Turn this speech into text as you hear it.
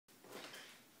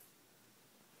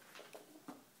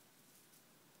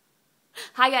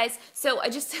Hi guys, so I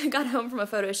just got home from a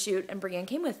photo shoot and Brienne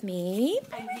came with me.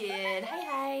 I did.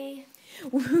 Hi.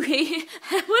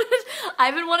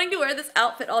 I've been wanting to wear this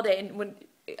outfit all day, and when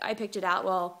I picked it out,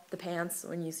 well, the pants,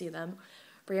 when you see them,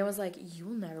 Brienne was like, you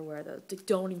will never wear those.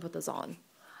 Don't even put those on.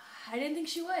 I didn't think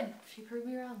she would. She proved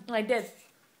me wrong. And I did.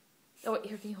 Oh wait,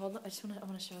 here, can you hold it? I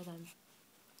want to show them.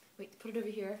 Wait, put it over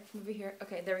here. Come over here.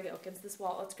 Okay, there we go. Against this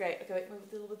wall. That's great. Okay, wait, move it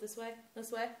a little bit this way.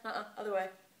 This way. Other way.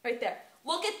 Right there.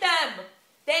 Look at them.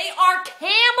 They are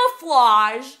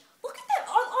camouflage. Look at them.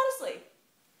 Honestly.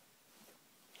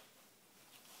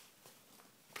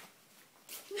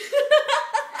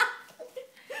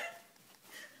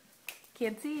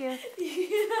 Can't see you.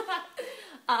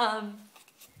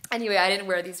 Anyway, I didn't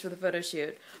wear these for the photo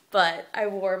shoot, but I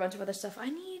wore a bunch of other stuff. I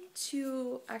need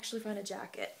to actually find a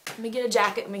jacket. Let me get a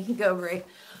jacket and we can go, Brie.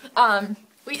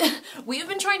 We've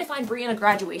been trying to find Brienne a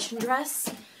graduation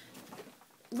dress.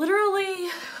 Literally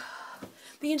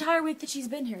the entire week that she's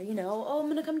been here, you know. Oh, I'm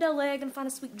gonna come to LA, I'm gonna find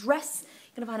a sweet dress.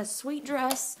 I'm gonna find a sweet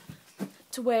dress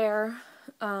to wear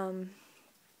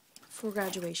for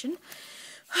graduation.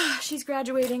 She's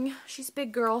graduating. She's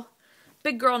big girl.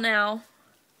 Big girl now.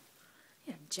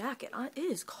 Yeah, jacket. It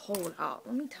is cold out.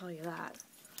 Let me tell you that.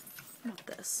 How about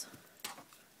this?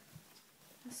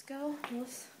 Let's go.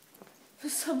 Let's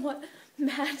somewhat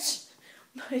match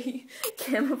my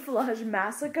camouflage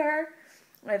massacre.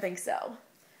 I think so.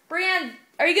 Brienne,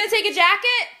 are you gonna take a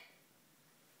jacket?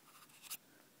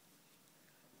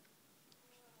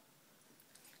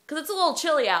 Cause it's a little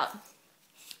chilly out.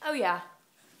 Oh yeah.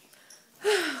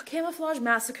 Camouflage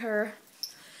massacre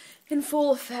in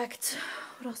full effect.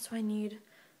 What else do I need?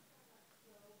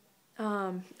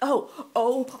 Oh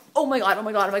my god.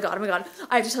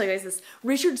 I have to tell you guys this.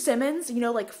 Richard Simmons, you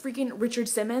know, like freaking Richard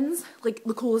Simmons, like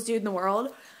the coolest dude in the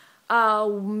world.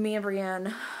 Me and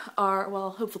Brienne are, well,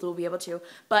 hopefully we'll be able to,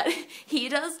 but he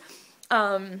does,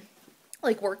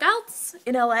 like workouts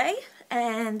in LA,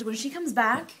 and when she comes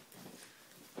back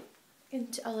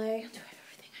into LA, do I have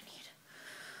everything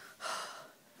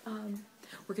I need?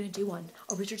 We're gonna do a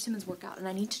Richard Simmons workout, and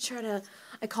I need to try to,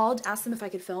 I called, asked them if I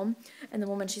could film, and the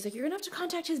woman, she's like, you're gonna have to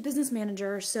contact his business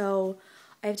manager, so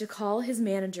I have to call his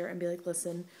manager and be like,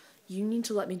 listen, you need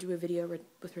to let me do a video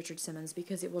with Richard Simmons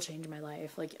because it will change my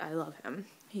life. Like, I love him.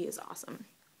 He is awesome.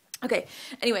 Okay,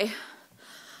 anyway,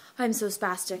 I'm so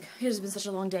spastic. It has been such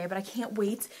a long day, but I can't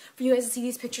wait for you guys to see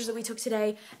these pictures that we took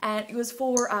today, and it was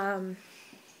for, I'm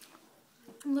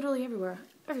literally everywhere.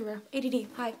 Everywhere. ADD.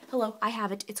 Hi. Hello. I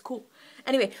have it. It's cool.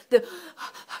 Anyway,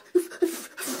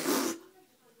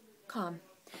 calm.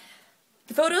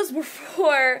 The photos were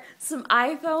for some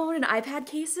iPhone and iPad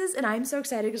cases, and I'm so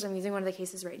excited because I'm using one of the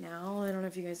cases right now. I don't know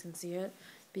if you guys can see it,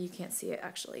 but you can't see it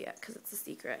actually yet because it's a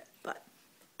secret. But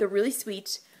they're really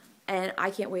sweet, and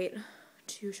I can't wait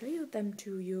to show them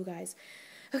to you guys.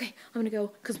 Okay, I'm gonna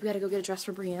go because we gotta go get a dress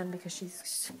for Brienne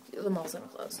because the mall's gonna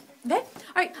close. Okay?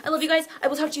 Alright, I love you guys. I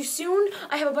will talk to you soon.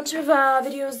 I have a bunch of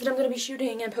videos that I'm gonna be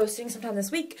shooting and posting sometime this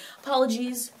week.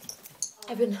 Apologies.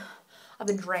 I've been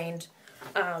drained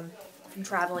from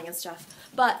traveling and stuff.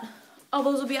 But all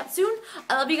those will be out soon.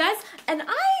 I love you guys, and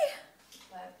I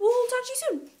will talk to you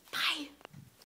soon. Bye.